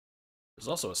There's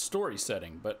also a story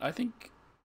setting, but I think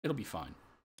it'll be fine.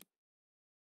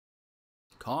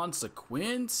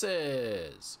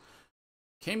 Consequences.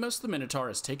 Kamos the Minotaur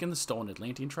has taken the stolen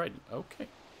Atlantean trident. Okay.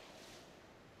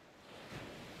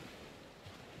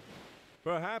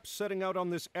 Perhaps setting out on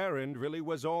this errand really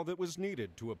was all that was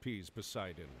needed to appease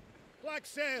Poseidon. Black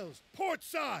sails, port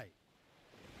side!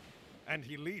 And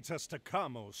he leads us to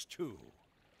Kamos, too.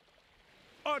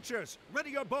 Archers,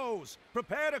 ready your bows!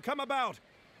 Prepare to come about!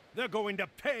 They're going to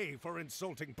pay for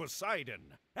insulting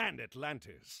Poseidon and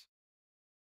Atlantis.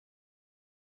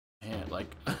 Man,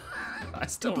 like, I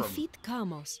still To defeat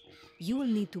Kamos, you will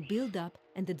need to build up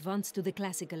and advance to the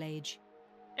classical age.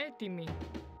 Έτοιμοι.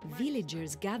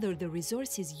 Villagers gather the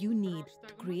resources you need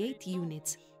to create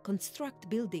units, construct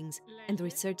buildings, and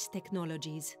research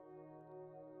technologies.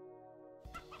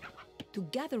 To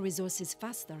gather resources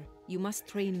faster, you must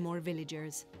train more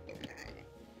villagers.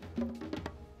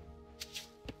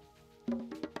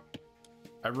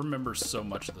 I remember so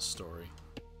much of the story.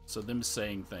 So them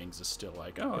saying things is still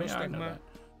like, oh yeah, I know that.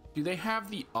 Do they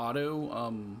have the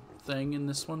auto thing in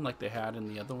this one like they had in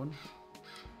the other one?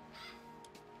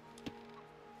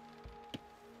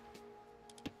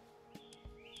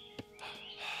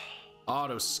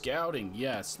 Auto scouting,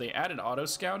 yes. They added auto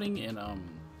scouting in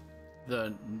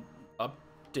the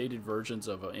updated versions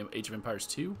of Age of Empires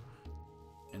 2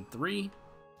 and 3.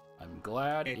 I'm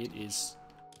glad it is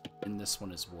in this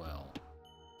one as well.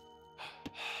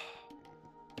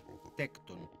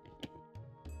 Τέκτον.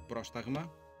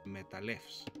 Πρόσταγμα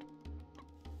μεταλλεύς.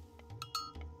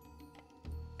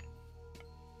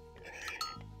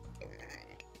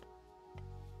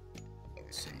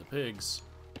 Send the pigs.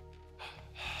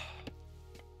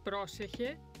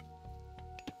 Πρόσεχε.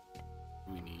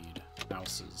 We need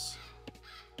houses.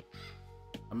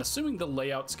 I'm assuming the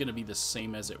layout's gonna be the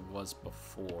same as it was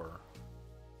before.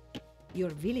 Your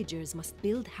villagers must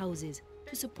build houses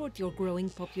to support your growing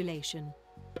population.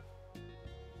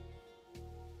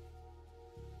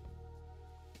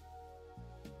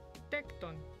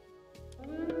 Τέκτον.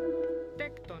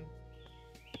 Τέκτον.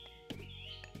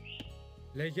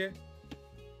 Λέγε.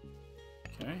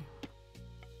 Okay.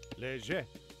 Léger.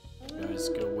 You guys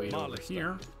go wait over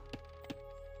here.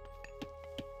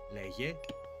 Λέγε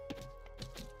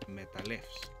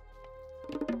μεταλλεύς.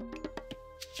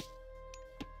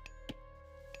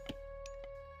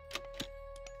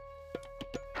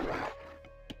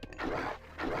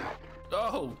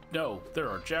 Oh, no, there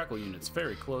are jackal units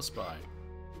very close by.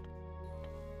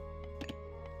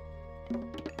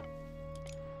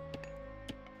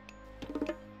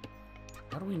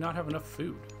 How do we not have enough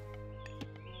food?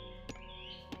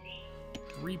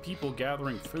 3 people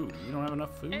gathering food. We don't have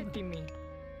enough food? Έτοιμοι.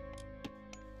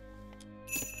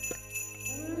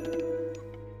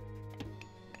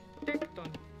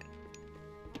 Τέκτον.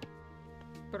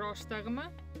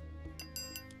 Πρόσταγμα.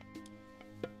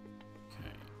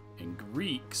 Okay. And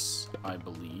Greeks, I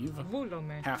believe,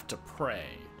 Βούλομαι. have to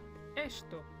pray.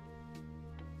 Έστω.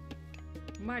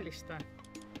 Μάλιστα.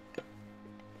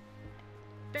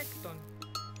 Τέκτον.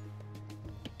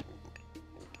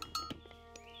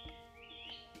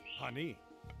 Honey.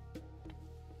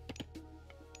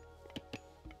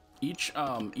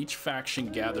 Each faction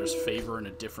gathers favor in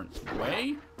a different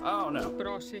way? Oh no.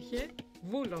 Πρόσεχε.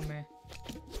 Βούλομαι.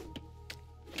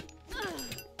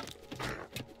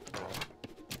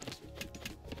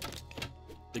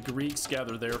 The Greeks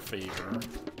gather their favor.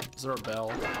 Is there a bell?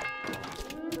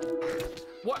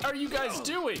 What are you guys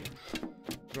doing?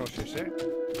 Πρόσεχε.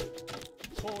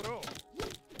 Πορώ.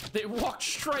 They walked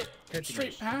straight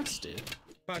past it.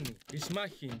 Πάνω, εις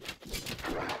μάχη.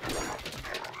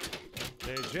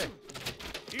 Léger.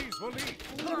 Εισβολή.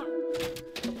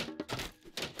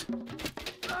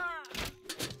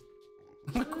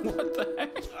 What the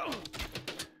heck?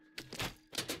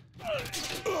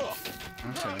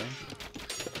 Okay.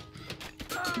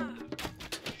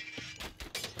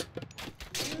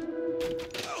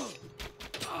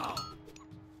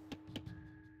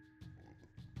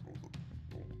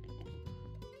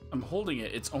 I'm holding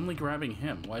it. It's only grabbing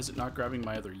him. Why is it not grabbing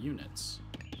my other units?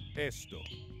 Έστω.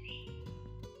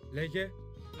 Λέγε.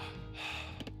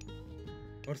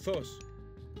 Ορθώς.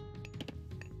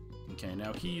 Okay,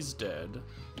 now he's dead.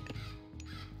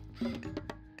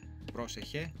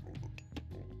 Πρόσεχε.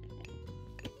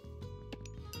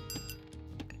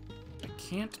 I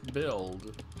can't build.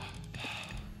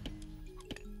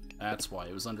 That's why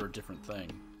it was under a different thing.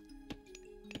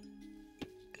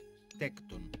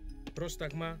 Τέκτον.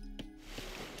 Πρόσταγμα.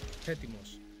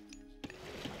 Έτοιμος.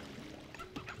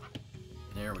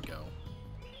 There we go.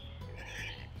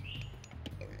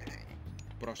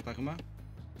 Πρόσταγμα.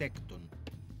 Τέκτον.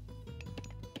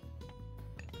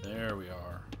 There we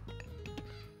are.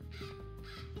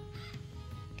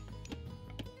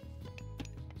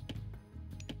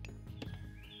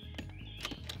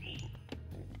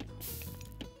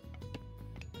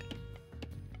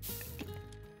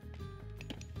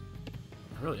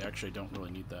 I really actually don't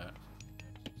really need that.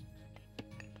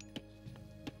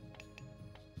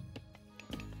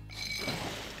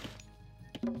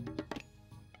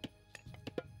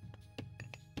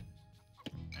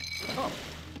 Oh.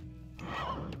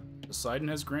 Poseidon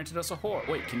has granted us a whore.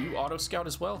 Wait, can you auto scout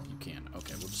as well? You can.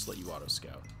 Okay, we'll just let you auto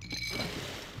scout.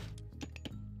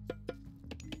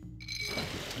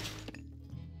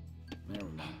 There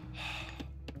we go.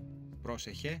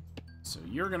 Πρόσεχε. So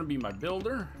you're gonna be my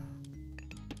builder.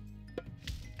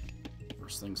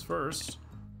 First things first.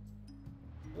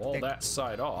 Wall that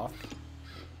side off.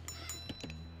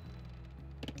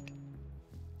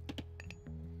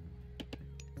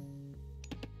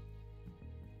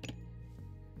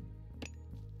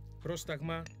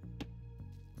 Πρόσταγμα.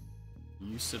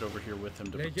 You sit over here with him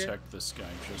to Λέγε. protect this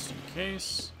guy just in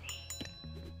case.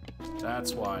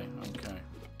 That's why. Okay.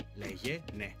 Λέγε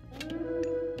ναι.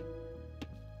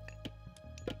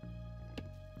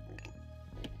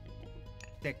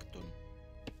 Τέκτον.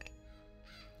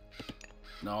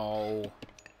 No.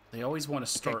 They always want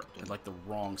to start at like the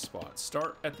wrong spot.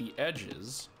 Start at the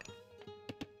edges.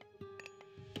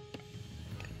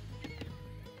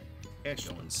 Go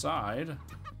Έστω. inside.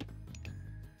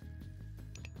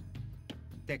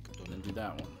 Τέκτον. Then do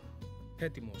that one.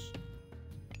 Έτοιμος.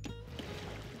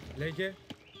 Λέγε.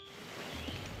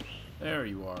 There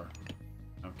you are.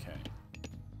 Okay.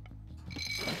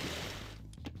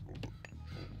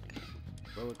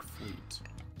 Heroic fleet.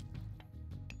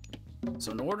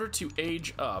 So in order to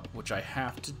age up, which I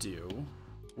have to do,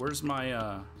 where's my,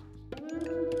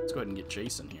 let's go ahead and get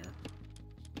Jason here.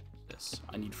 This.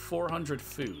 I need 400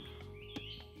 food.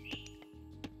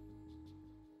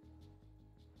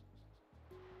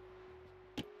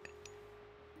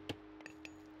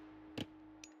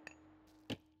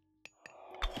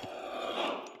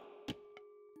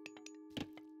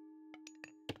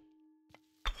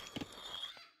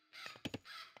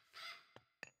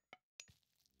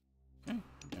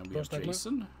 We have Πρόσταγμα.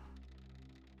 Jason,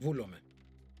 Βούλομαι.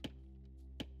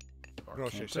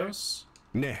 Arcantos.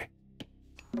 Ναι.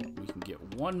 We can get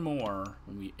one more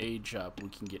when we age up. We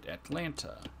can get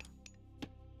Atlanta.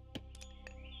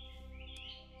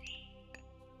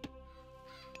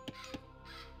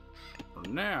 For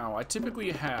now, I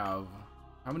typically have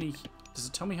how many? Does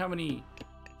it tell me how many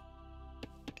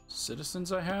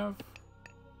citizens I have?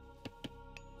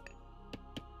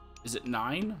 Is it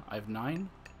 9? I have 9.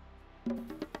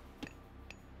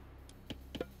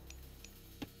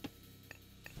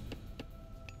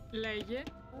 Λέγε.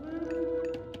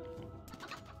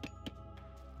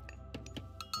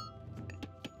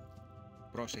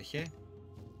 Πρόσεχε.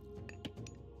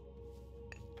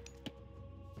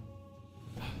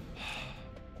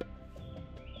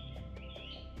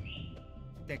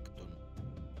 Τέκτον.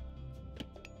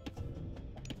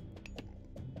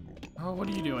 Oh, what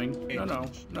are you doing? No, no,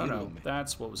 no, no. Έτοιμος.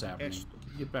 That's what was happening. Έστω.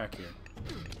 Get back here.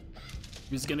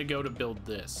 He was gonna go to build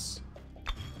this.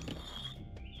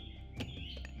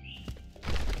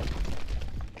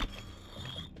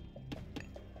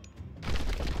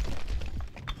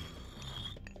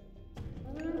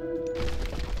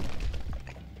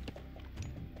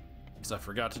 Because I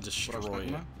forgot to destroy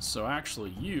it. Πρόσταγμα. So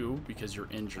actually you, because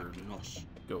you're injured, Ταπεινός.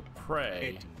 go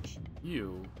pray. Έτοιμος.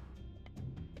 You.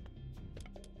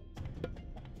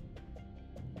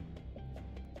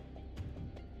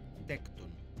 Τέκτον.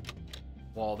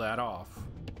 Wall that off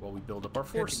while we build up our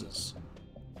forces.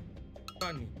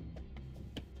 Πάνι.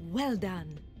 Well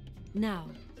done. Now,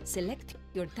 select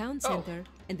your town center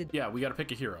and the Yeah, we gotta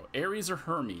pick a hero. Ares or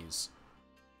Hermes?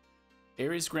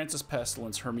 Ares grants us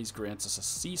pestilence, Hermes grants us a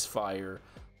ceasefire,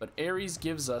 but Ares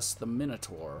gives us the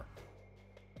Minotaur.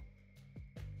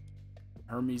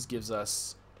 Hermes gives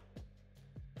us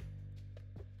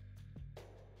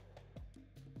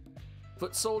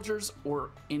foot soldiers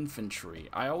or infantry.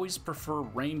 I always prefer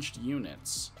ranged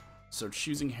units, so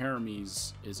choosing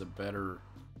Hermes is a better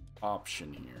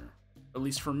option here. At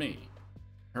least for me.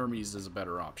 Hermes is a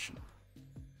better option.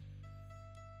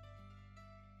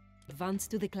 advance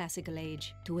to the classical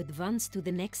age. To advance to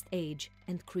the next age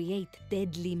and create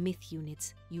deadly myth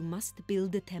units, you must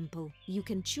build a temple. You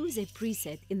can choose a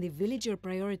preset in the villager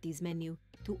priorities menu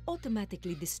to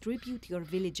automatically distribute your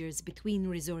villagers between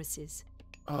resources.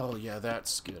 Oh, yeah,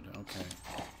 that's good. Okay.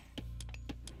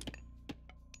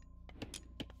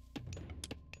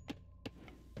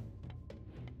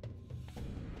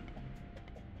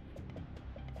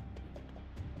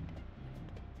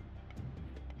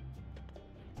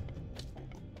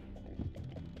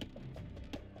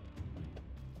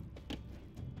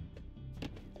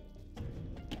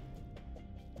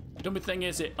 The only thing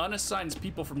is, it unassigns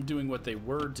people from doing what they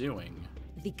were doing.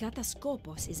 The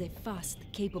Kataskopos is a fast,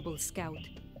 capable scout.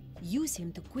 Use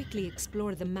him to quickly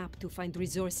explore the map to find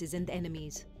resources and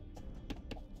enemies.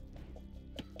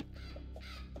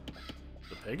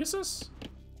 The Pegasus?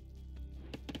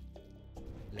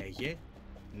 Λέγε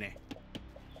ναι.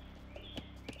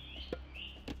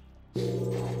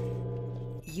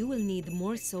 You will need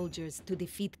more soldiers to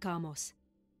defeat Kamos.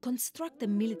 Construct a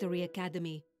military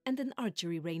academy and an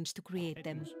archery range to create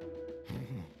them.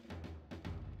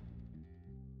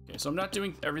 Okay, so I'm not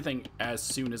doing everything as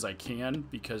soon as I can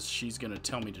because she's gonna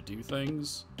tell me to do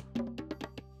things.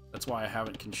 That's why I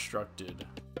haven't constructed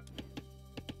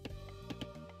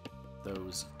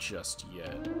those just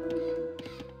yet.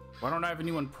 Why don't I have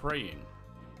anyone praying?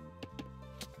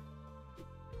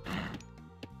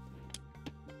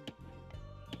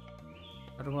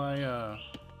 How do I,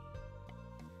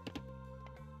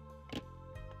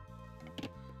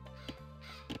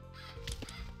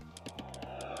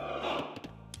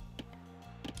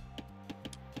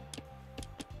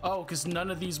 Oh, because none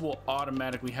of these will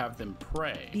automatically have them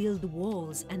pray. Build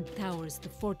walls and towers to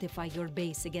fortify your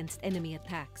base against enemy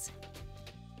attacks.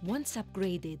 Once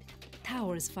upgraded,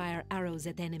 towers fire arrows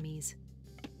at enemies.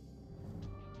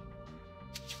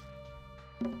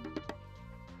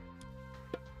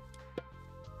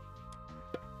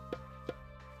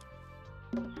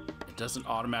 It doesn't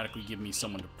automatically give me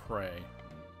someone to pray.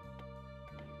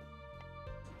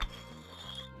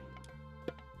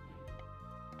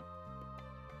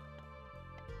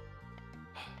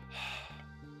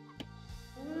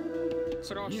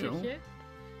 Πρόσεχε.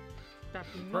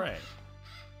 Ταπεινός. Pray.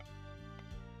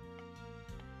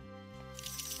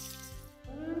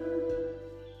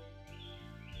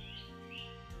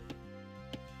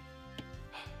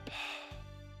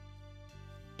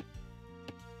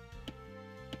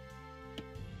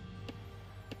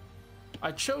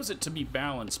 I chose it to be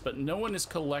balanced, but no one is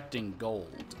collecting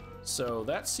gold. So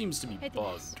that seems to be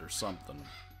bugged or something.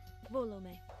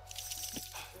 Volome.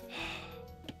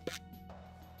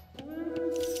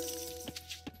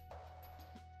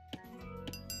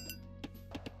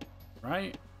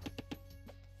 Right?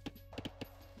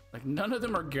 Like, none of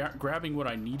them are grabbing what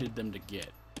I needed them to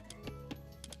get.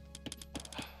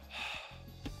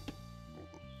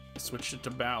 Switched it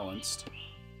to balanced.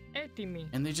 Έτοιμη.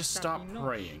 And they just stop Ταπεινός.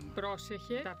 praying.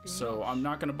 Πρόσεχε. Ταπεινός. So I'm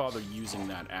not going to bother using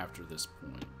that after this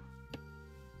point.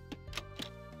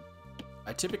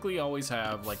 I typically always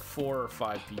have like 4 or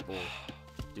 5 people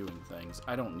doing things.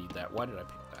 I don't need that. Why did I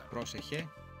pick that? Πρόσεχε.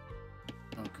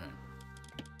 Okay.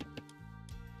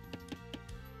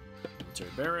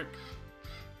 Military barrack.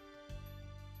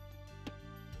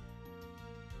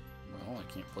 Well, I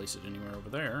can't place it anywhere over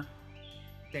there.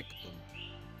 Τέκτον.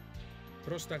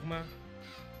 Πρόσταγμα.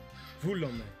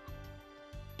 Βούλομαι.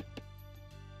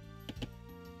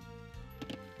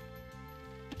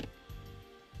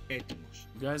 Έτοιμος.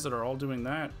 You guys that are all doing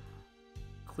that,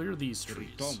 clear these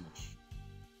trees. Ρητόμος.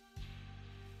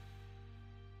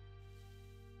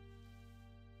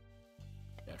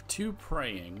 I have 2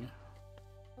 praying.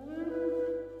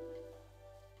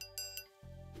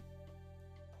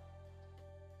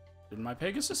 Did my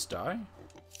Pegasus die?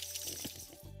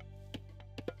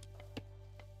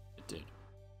 It did.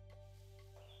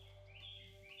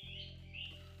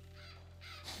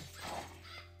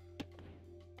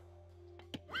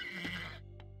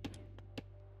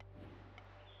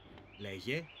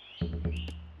 Λέγε.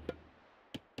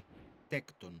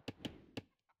 Τέκτον.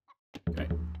 Okay.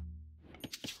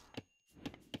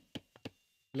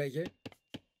 Λέγε.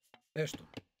 Έστω.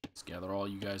 Let's gather all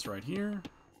you guys right here.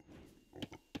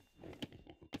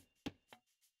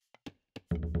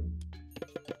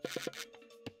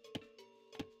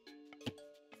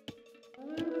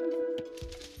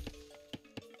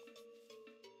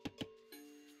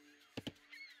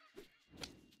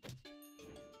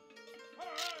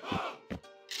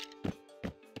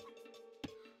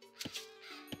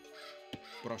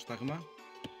 Πρόσταγμα.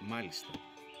 Μάλιστα.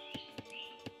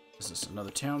 Is this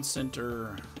another town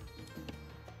center?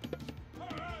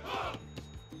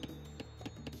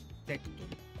 Τέκτον.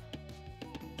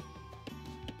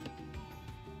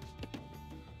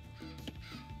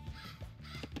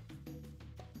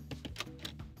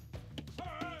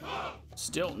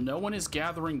 Still, no one is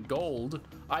gathering gold.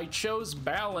 I chose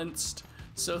balanced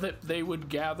so that they would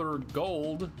gather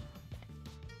gold.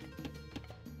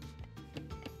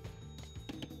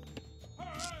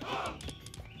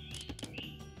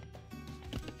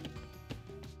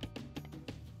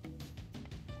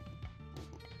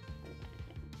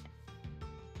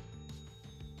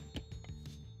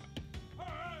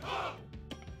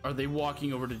 Are they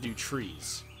walking over to do trees?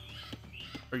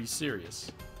 Are you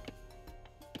serious?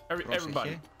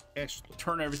 Everybody, Έστω.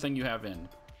 turn everything you have in.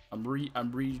 I'm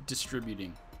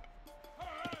redistributing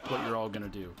what you're all gonna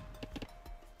do.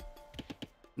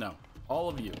 No, all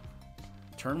of you,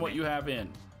 turn what you have in.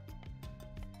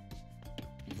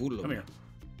 Βούλομαι. Come here.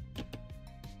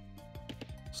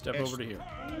 Step over to here.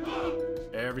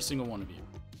 Every single one of you.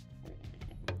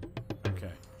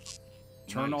 Okay.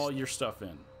 Turn all your stuff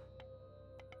in.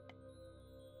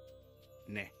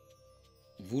 Ναι.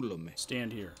 Βούλομαι.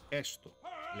 Stand here. Έστω.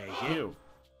 Λέγε. You.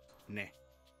 Ναι.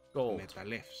 Gold.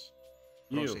 Μεταλλεύς.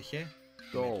 You. Πρόσεχε.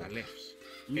 Gold. Μεταλλεύς.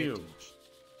 You. Έτοιμος.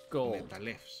 Gold.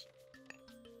 Μεταλλεύς.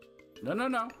 No, no,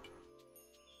 no.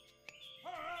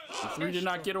 You three did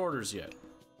not get orders yet.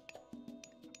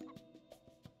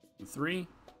 You three?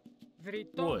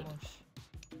 Βρυτόμος.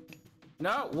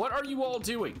 No, what are you all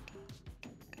doing?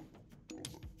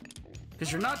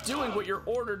 Because you're not doing what you're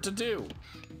ordered to do.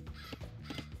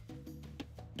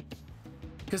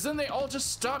 Because then they all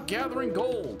just stop gathering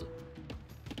gold.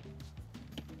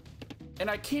 And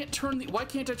I can't turn the... Why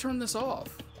can't I turn this off?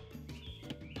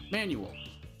 Manual.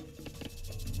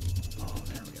 Oh,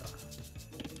 there we are.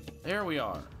 There we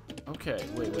are. Okay,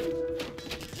 wait.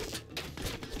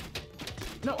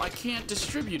 No, I can't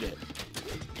distribute it.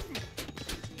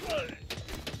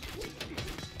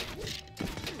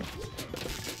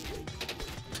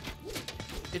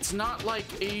 It's not like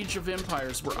Age of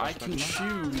Empires where I can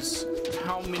choose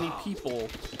how many people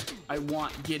I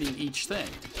want getting each thing.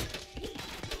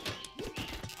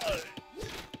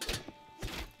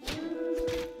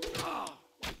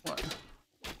 What?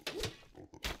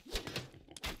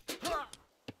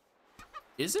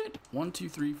 Is it? 1, 2,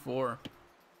 3, 4.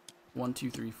 1,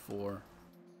 2, 3, 4.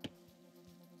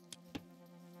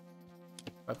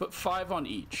 I put 5 on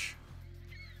each.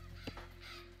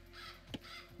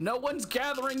 No one's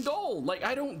gathering gold. Like,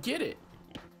 I don't get it.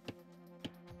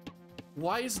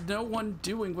 Why is no one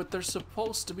doing what they're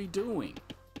supposed to be doing?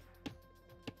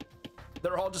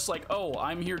 They're all just like, oh,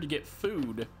 I'm here to get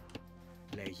food.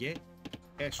 Λέγε.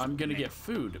 Έστω. I'm gonna Ναι. get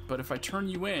food. But if I turn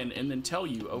you in and then tell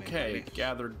you, okay,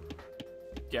 gather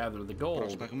the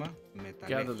gold. Πρόσταγμα.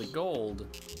 Gather the Μεταλλεύς. gold.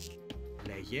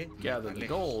 Λέγε. Gather the μεταλλεύς.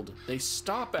 gold. They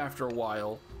stop after a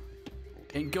while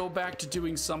and go back to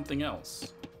doing something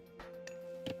else.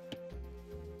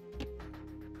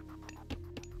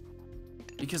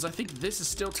 Because I think this is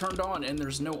still turned on and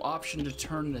there's no option to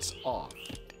turn this off.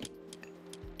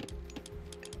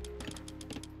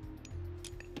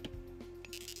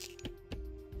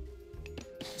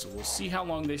 So we'll see how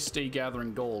long they stay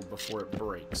gathering gold before it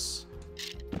breaks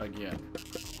again.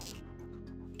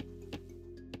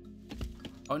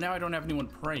 Oh, now I don't have anyone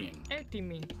praying.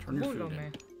 Έτοιμη. Turn your food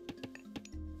Βούλομαι.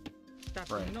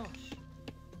 Ταπεινός.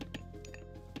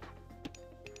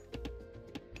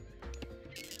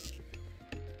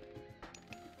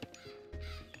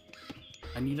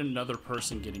 I need another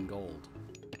person getting gold.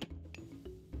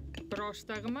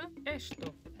 Πρόσταγμα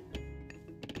έστω.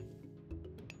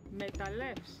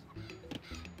 Μεταλλεύς.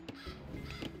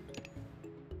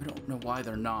 I don't know why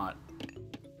they're not.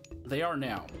 They are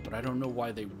now, but I don't know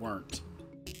why they weren't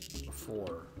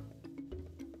before.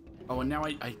 Oh, and now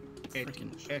I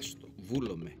freaking... Έτοιμος. Έστω.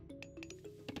 Βούλομαι.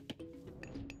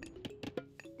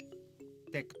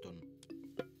 Τέκτον.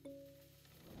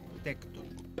 Τέκτον.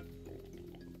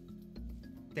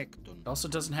 Τέκτον. It also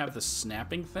doesn't have the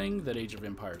snapping thing that Age of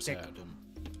Empires had. Τέκτον.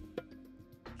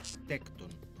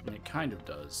 Τέκτον. And it kind of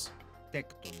does.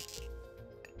 Τέκτον.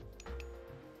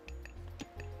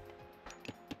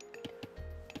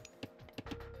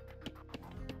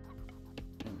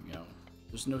 There we go.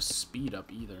 There's no speed up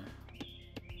either.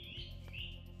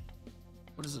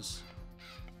 What is this?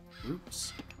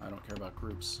 Groups? I don't care about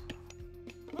groups.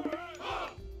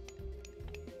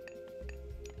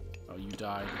 Oh, you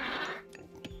died.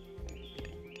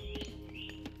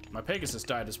 My Pegasus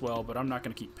died as well, but I'm not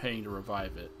going to keep paying to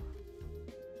revive it.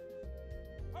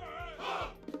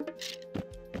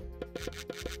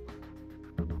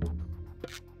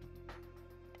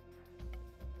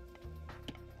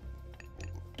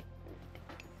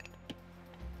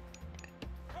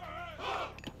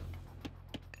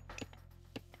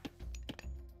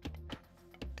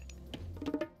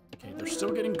 Okay, they're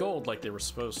still getting gold like they were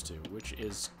supposed to, which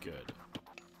is good.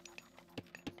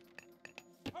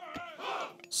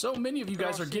 So many of you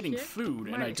guys are getting food,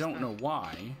 and I don't know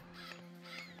why.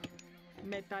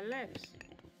 Μεταλλεύς.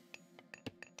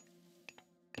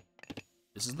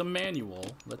 This is the manual.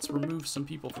 Let's remove some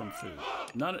people from food.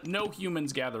 No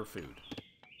humans gather food.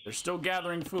 They're still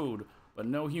gathering food, but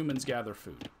no humans gather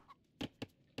food.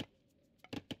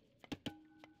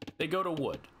 They go to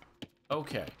wood.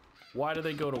 Okay. Why do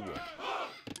they go to wood?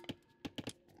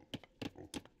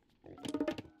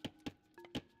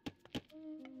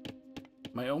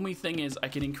 My only thing is I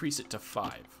can increase it to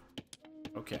 5.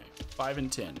 Okay, 5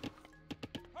 and 10.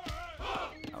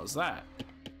 How's that?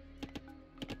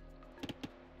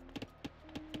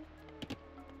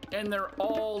 And they're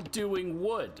all doing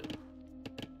wood.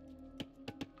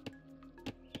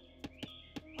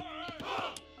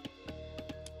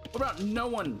 What about no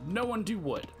one? No one do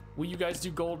wood. Will you guys do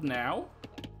gold now?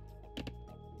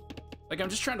 Like, I'm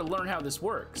just trying to learn how this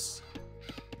works.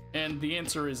 And the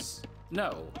answer is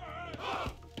no.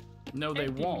 No, they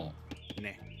won't.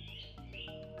 Ναι.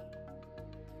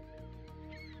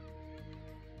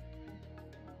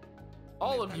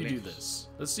 All of you do this.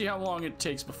 Let's see how long it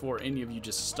takes before any of you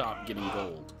just stop getting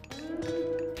gold.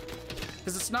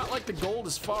 Because it's not like the gold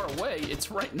is far away, it's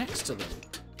right next to them.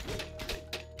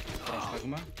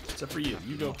 Πρόσταγμα. Except for you.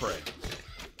 You go pray.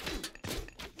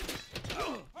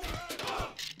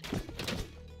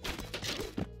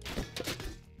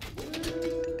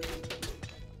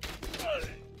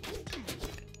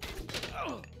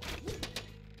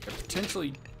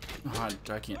 Potentially... Oh,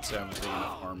 I can't say I have a big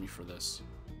enough army for this.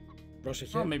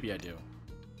 Πρόσεχε. Oh, maybe I do.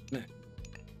 Ναι.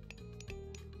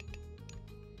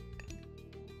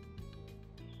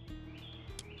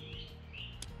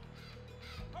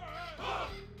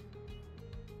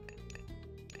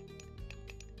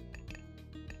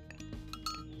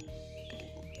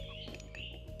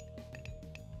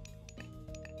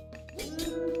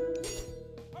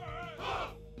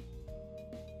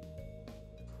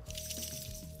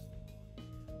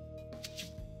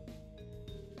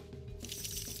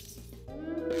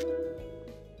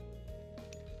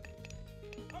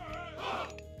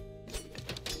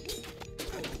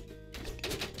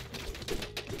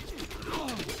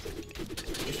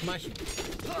 Μάχη.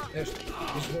 Έστω.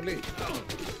 Εισβολή.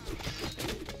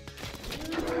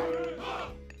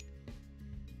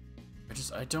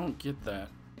 I don't get that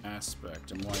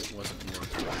aspect and why it wasn't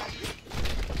working.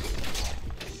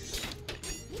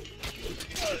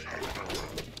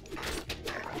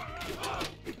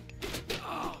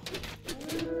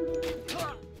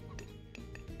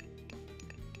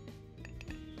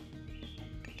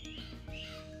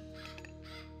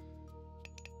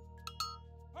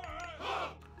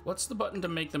 What's the button to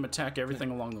make them attack everything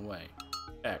along the way?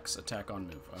 X, attack on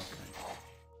move. Okay.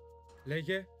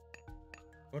 Λέγε.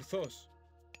 Ορθώς.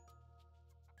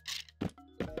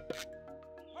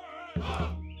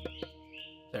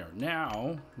 There.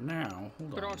 Now,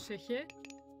 hold on. Πρόσεχε.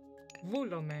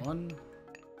 Βούλομαι. 1,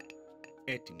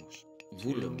 Έτοιμος.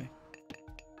 Βούλομαι.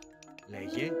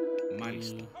 Λέγε.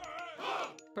 Μάλιστα.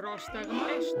 Πρόσταγμα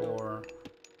έστω. 4,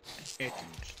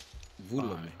 Έτοιμος.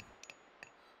 Βούλομαι.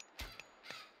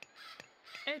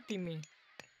 Έτοιμη.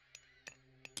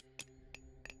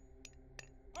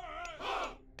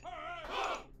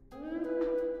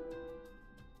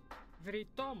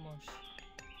 Βρυτόμος.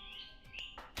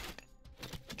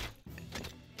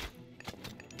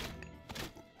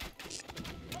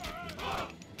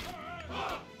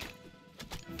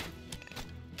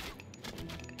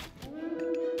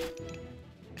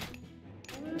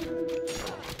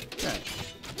 okay.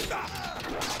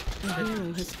 A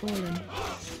hero has fallen.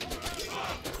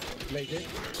 Λέγε.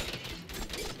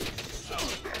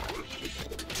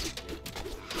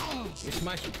 Εις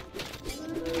μάχη.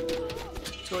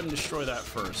 Let's go ahead and destroy that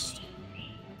first.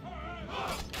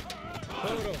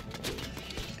 Χώρο.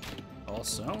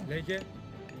 Also, Λέγε.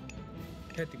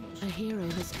 Έτοιμος. A hero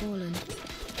has fallen.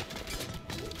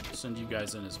 send you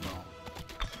guys in as well.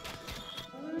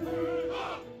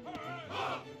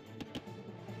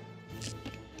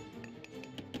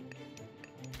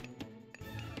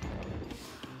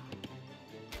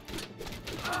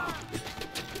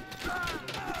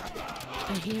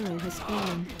 A hero has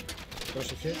fallen.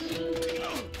 Πρόσεχε.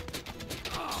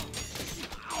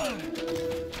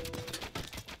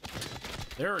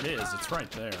 There it is. It's right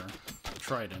there.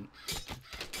 Trident.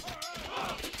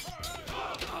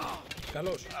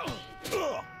 Καλώς.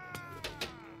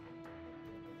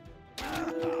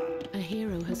 A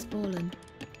hero has fallen.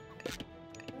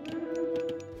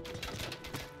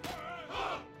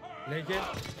 Λέγε.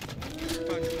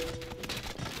 Σπάνιο.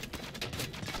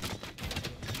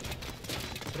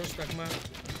 Πρόσταγμα.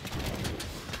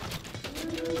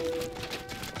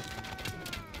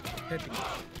 Έτοιμος.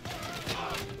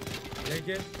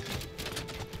 Λέγε.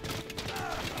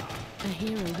 A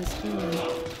hero has fallen.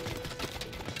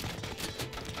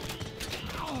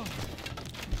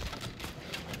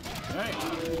 Okay.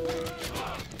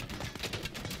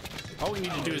 All we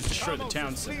need to do is destroy the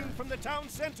town center Fleeing from the town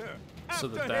center. so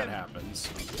that After that him. happens.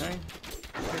 Okay.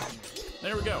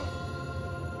 There we go.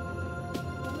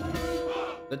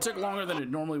 That took longer than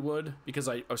it normally would because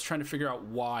I was trying to figure out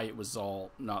why it was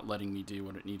all not letting me do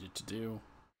what it needed to do.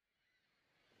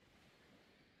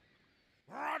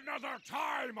 For another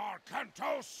time,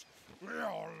 Arcantos,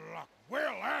 your luck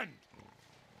will end.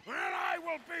 And I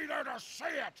will be there to see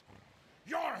it.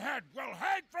 Your head will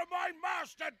hang from my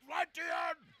mast,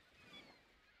 Atlantean!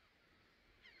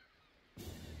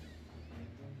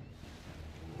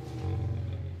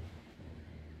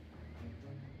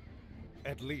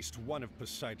 At least one of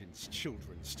Poseidon's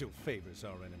children still favors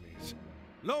our enemies.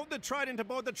 Load the trident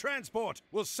aboard the transport.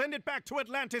 We'll send it back to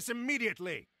Atlantis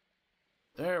immediately.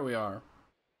 There we are.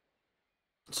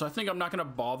 So I think I'm not going to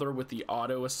bother with the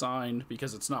auto assign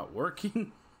because it's not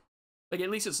working. Like, at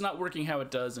least it's not working how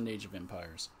it does in Age of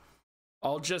Empires.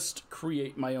 I'll just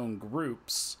create my own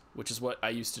groups, which is what I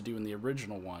used to do in the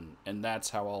original one, and that's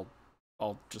how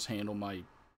I'll just handle my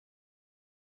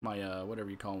whatever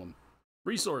you call them,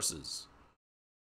 resources.